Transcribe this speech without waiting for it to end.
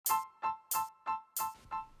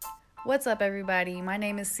What's up, everybody? My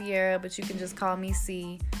name is Sierra, but you can just call me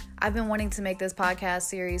C. I've been wanting to make this podcast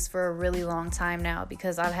series for a really long time now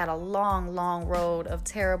because I've had a long road of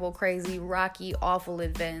terrible, crazy, rocky, awful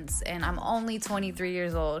events, and I'm only 23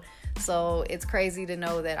 years old. So it's crazy to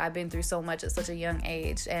know that I've been through so much at such a young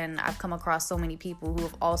age, and I've come across so many people who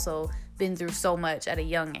have also been through so much at a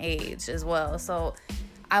young age as well. So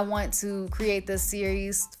I want to create this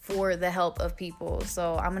series for the help of people.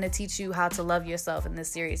 So I'm going to teach you how to love yourself in this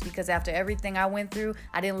series because after everything I went through,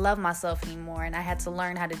 I didn't love myself anymore and I had to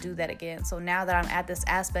learn how to do that again. So now that I'm at this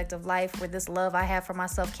aspect of life where this love I have for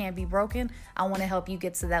myself can't be broken, I want to help you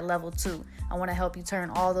get to that level too. I want to help you turn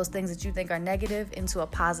all those things that you think are negative into a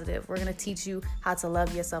positive. We're going to teach you how to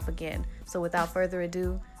love yourself again. So without further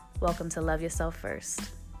ado, welcome to Love Yourself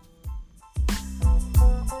First.